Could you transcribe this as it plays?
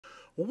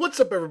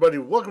What's up, everybody?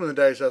 Welcome to the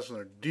Dice House on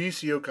their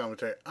DCO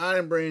commentary.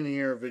 I'm bringing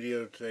here a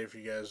video today for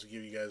you guys to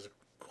give you guys a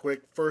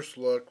quick first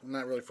look.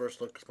 Not really first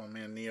look because my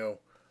man Neo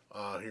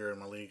here in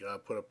my league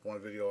put up one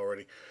video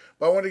already.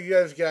 But I want to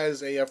give you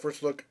guys a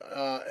first look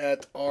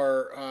at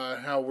our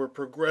how we're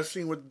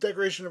progressing with the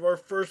decoration of our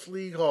first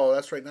league hall.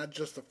 That's right, not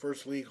just the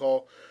first league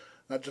hall,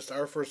 not just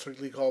our first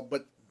league hall,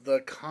 but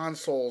the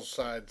console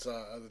sides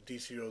of the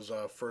DCO's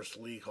first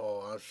league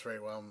hall. That's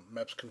right. Well,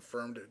 Meps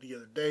confirmed it the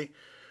other day.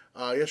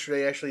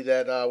 Yesterday, actually,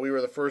 that we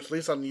were the first, at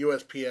least on the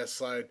USPS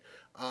side.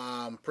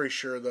 Pretty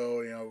sure,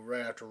 though,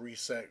 right after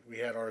reset, we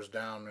had ours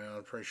down, and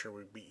I'm pretty sure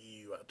we beat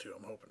EU out too.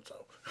 I'm hoping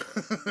so,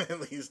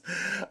 at least.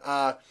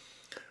 But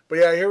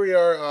yeah, here we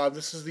are.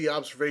 This is the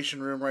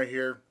observation room right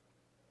here.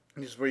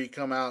 This is where you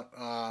come out.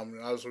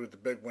 Obviously, with the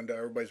big window,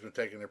 everybody's been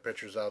taking their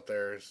pictures out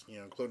there,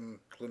 including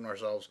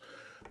ourselves,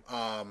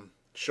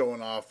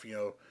 showing off,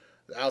 the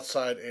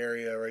outside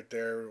area right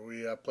there.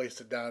 We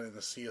placed it down in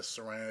the Sea of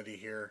Serenity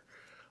here.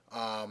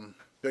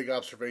 Big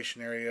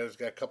observation area. It's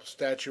got a couple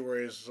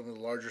statuaries, some of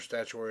the larger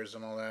statuaries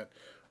and all that.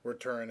 We're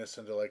turning this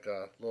into like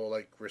a little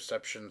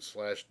reception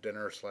 /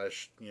 dinner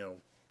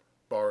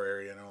 / bar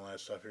area and all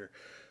that stuff here.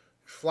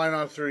 Flying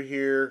on through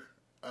here,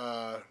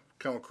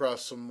 come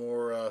across some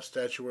more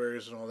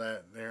statuaries and all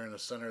that there in the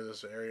center of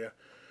this area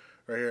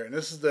right here. And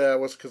this is the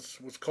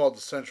what's called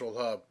the central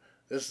hub.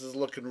 This is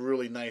looking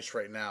really nice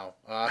right now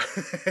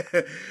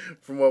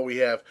from what we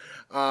have.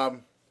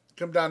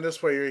 Come down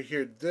this way right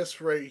here.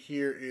 This right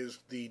here is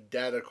the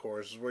data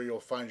core. This is where you'll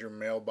find your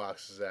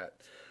mailboxes at.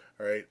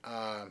 All right.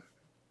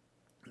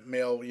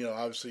 Mail,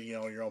 obviously,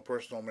 your own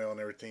personal mail and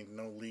everything.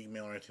 No league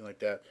mail or anything like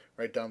that.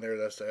 Right down there,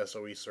 that's the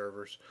SOE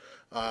servers.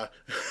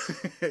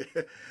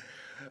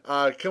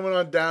 Coming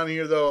on down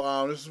here,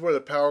 though, this is where the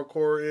power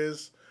core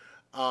is.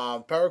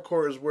 Power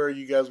core is where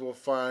you guys will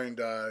find,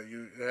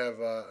 you have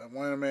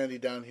one amenity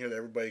down here that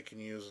everybody can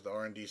use, the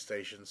R&D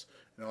stations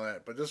and all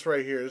that. But this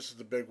right here, this is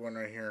the big one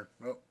right here.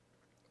 Oh.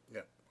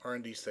 Yeah,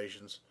 R&D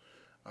stations.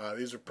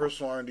 These are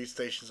personal R&D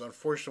stations.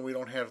 Unfortunately, we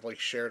don't have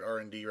shared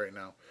R&D right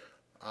now,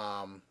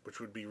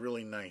 which would be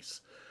really nice.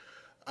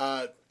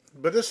 But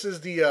this is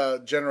the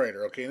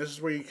generator, okay? And this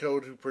is where you go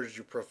to purchase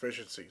your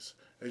proficiencies.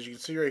 As you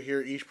can see right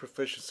here, each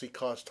proficiency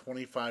costs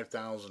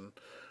 25,000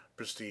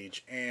 prestige,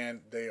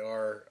 and they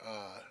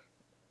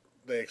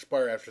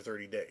expire after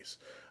 30 days.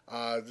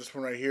 This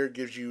one right here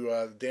gives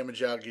you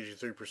damage out, gives you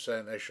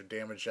 3% extra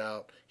damage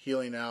out.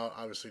 Healing out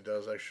obviously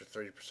does extra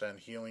 30%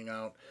 healing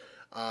out.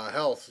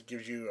 Health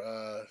gives you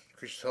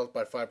increases health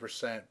by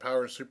 5%.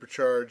 Power and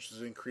supercharge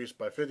is increased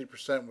by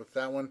 50% with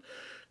that one.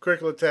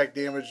 Critical attack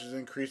damage is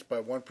increased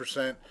by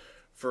 1%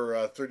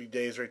 for 30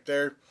 days right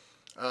there.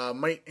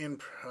 Might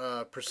and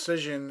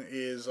precision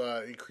is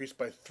increased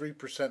by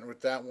 3%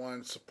 with that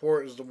one.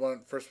 Support is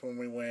the first one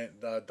we went.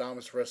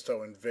 Dominus,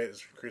 Resto, and Vit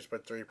is increased by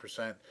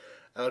 30%.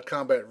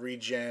 Combat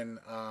regen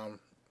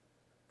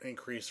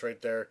increase right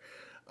there.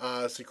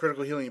 See,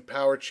 critical healing and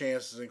power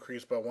chance is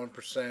increased by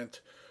 1%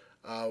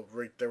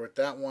 right there with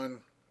that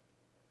one.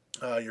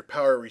 Your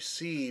power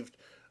received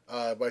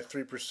by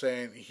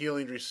 3%.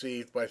 Healing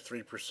received by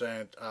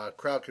 3%.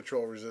 Crowd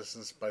control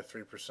resistance by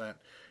 3%.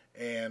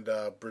 And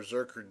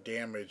berserker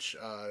damage,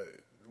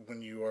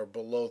 when you are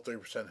below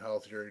 30%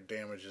 health, your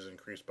damage is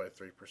increased by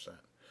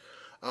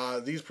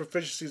 3%. These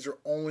proficiencies are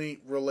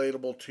only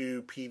relatable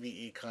to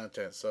PvE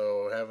content,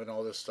 so having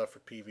all this stuff for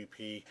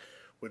PvP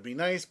would be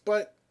nice,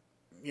 but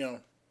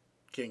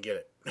can't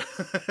get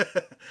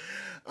it.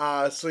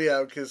 So yeah,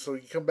 okay, so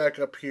you come back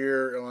up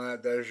here,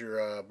 and there's your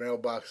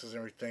mailboxes and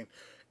everything.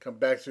 Come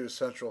back through the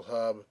central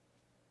hub.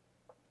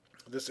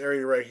 This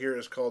area right here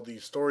is called the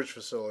storage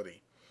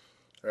facility.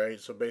 Right,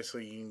 so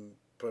basically you can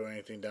put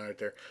anything down right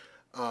there.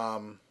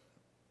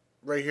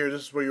 Right here,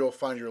 this is where you'll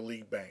find your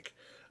league bank.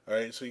 All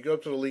right, so you go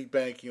up to the league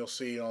bank, and you'll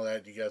see all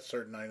that. You got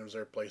certain items that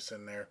are placed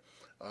in there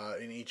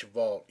in each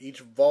vault.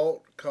 Each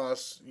vault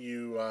costs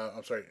you,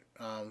 to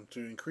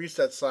increase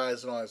that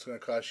size and all, it's going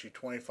to cost you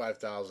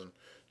 25,000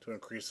 to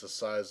increase the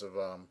size of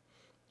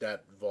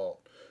that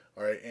vault.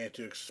 All right, and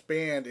to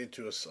expand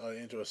into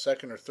a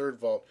second or third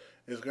vault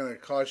is going to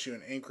cost you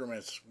in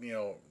increments,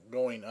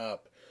 going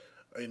up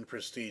in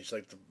prestige.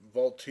 Like the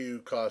Vault 2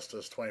 cost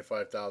us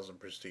 25,000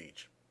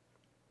 prestige.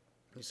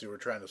 You see, we're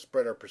trying to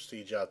spread our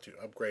prestige out to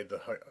upgrade the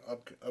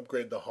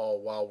hall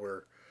while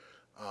we're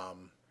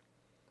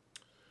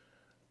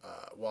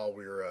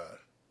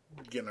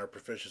getting our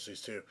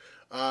proficiencies too.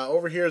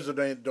 Over here is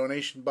the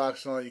donation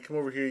box and all that. You come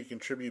over here, you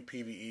contribute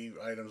PvE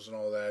items and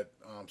all that.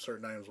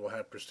 Certain items will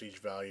have prestige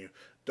value.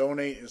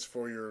 Donate is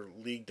for your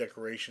league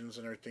decorations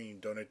and everything. You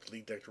donate the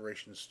league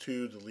decorations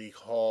to the league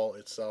hall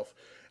itself.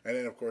 And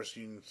then, of course,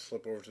 you can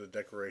slip over to the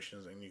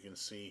decorations and you can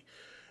see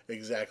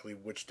exactly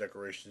which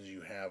decorations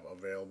you have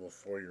available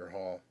for your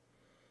hall.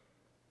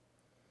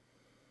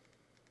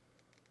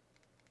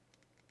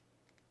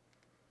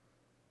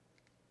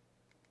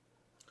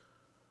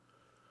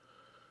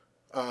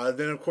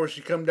 Then, of course,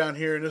 you come down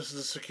here, and this is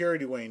the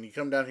security wing. You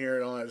come down here,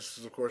 and all that. This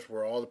is, of course,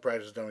 where all the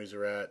practice dummies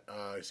are at.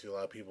 I see a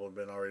lot of people have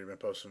already been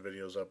posting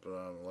videos up,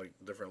 like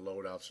different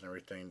loadouts and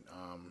everything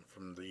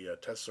from the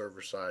test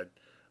server side.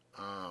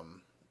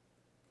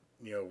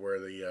 Where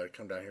they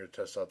come down here to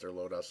test out their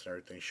loadouts and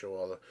everything, show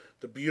all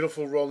the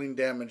beautiful rolling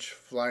damage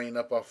flying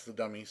up off the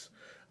dummies.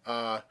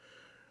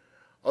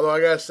 Although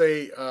I gotta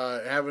say,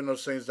 having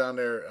those things down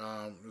there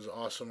is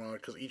awesome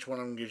because each one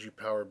of them gives you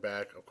power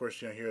back. Of course,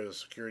 here are the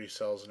security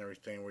cells and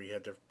everything where you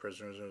have different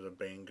prisoners. There's a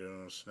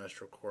Bangoon,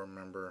 Sinestro Corps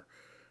member.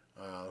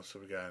 So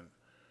we got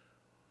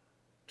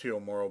Tio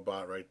Moro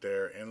bot right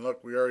there. And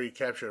look, we already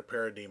captured a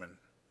Parademon.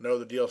 No,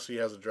 the DLC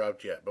hasn't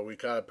dropped yet, but we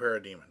caught a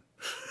Parademon.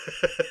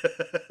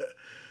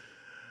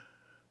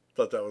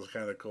 Thought that was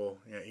kind of cool.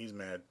 Yeah, he's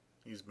mad.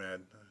 He's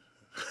mad.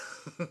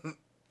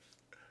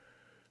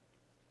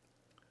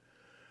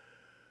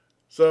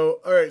 So,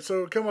 alright,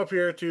 so come up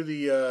here to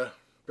the,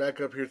 back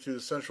up here to the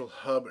central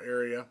hub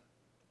area.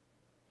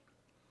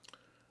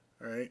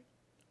 Alright.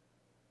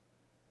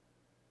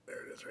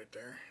 There it is right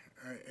there.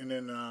 Alright, and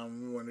then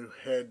we want to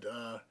head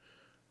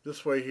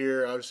this way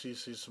here. Obviously, you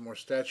see some more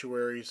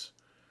statuaries.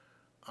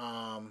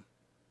 And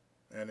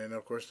then,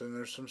 of course, then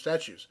there's some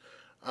statues.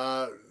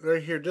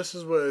 Right here, this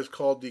is what is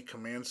called the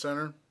command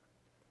center.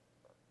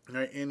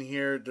 Right in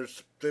here,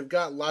 they've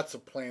got lots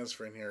of plans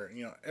for in here.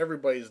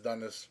 Everybody's done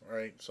this,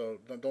 right? So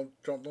don't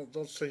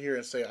sit here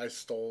and say I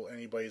stole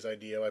anybody's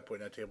idea by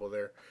putting that table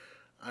there.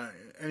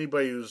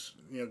 Anybody who's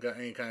got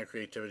any kind of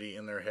creativity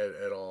in their head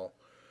at all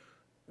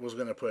was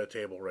going to put a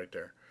table right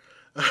there.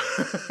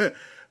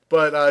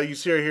 But you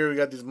see right here, we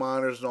got these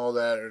monitors and all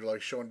that, are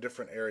like showing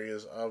different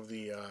areas of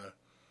the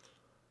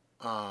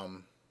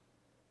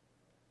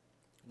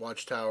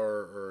watchtower,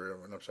 or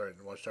I'm sorry,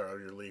 the watchtower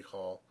of your league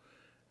hall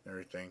and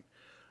everything.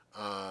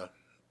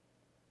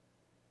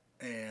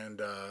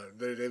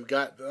 They've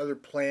got other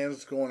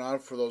plans going on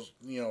for those,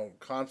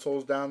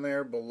 consoles down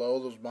there below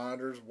those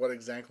monitors. What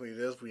exactly it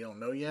is, we don't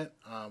know yet.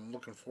 I'm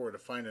looking forward to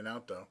finding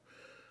out, though.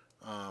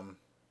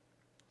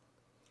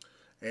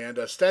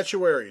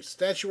 Statuaries.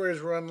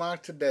 Statuaries were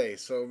unlocked today,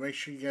 so make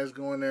sure you guys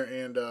go in there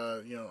and,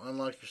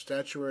 unlock your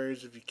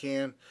statuaries if you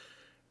can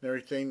and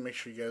everything. Make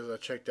sure you guys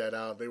check that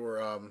out. They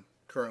were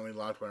currently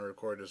locked when I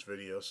recorded this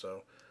video,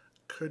 so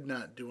could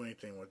not do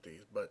anything with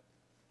these, but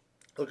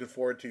looking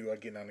forward to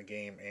getting on the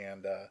game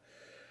and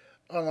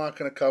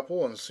unlocking a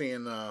couple and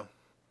seeing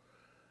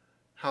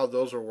how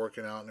those are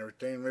working out and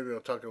everything. Maybe I'll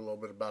talk a little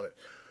bit about it.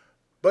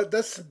 But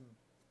that's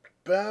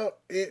about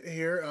it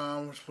here.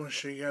 I just want to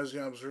show you guys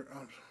the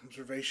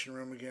observation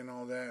room again,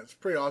 all that. It's a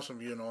pretty awesome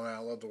view and all that. I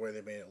love the way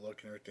they made it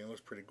look and everything. It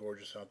looks pretty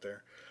gorgeous out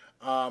there.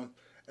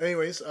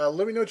 Anyways,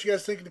 let me know what you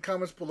guys think in the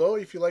comments below.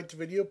 If you liked the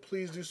video,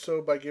 please do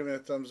so by giving it a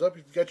thumbs up.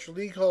 If you got your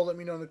league haul, let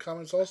me know in the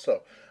comments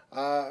also.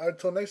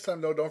 Until next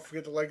time, though, don't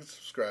forget to like and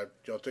subscribe.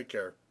 Y'all take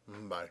care.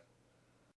 Bye.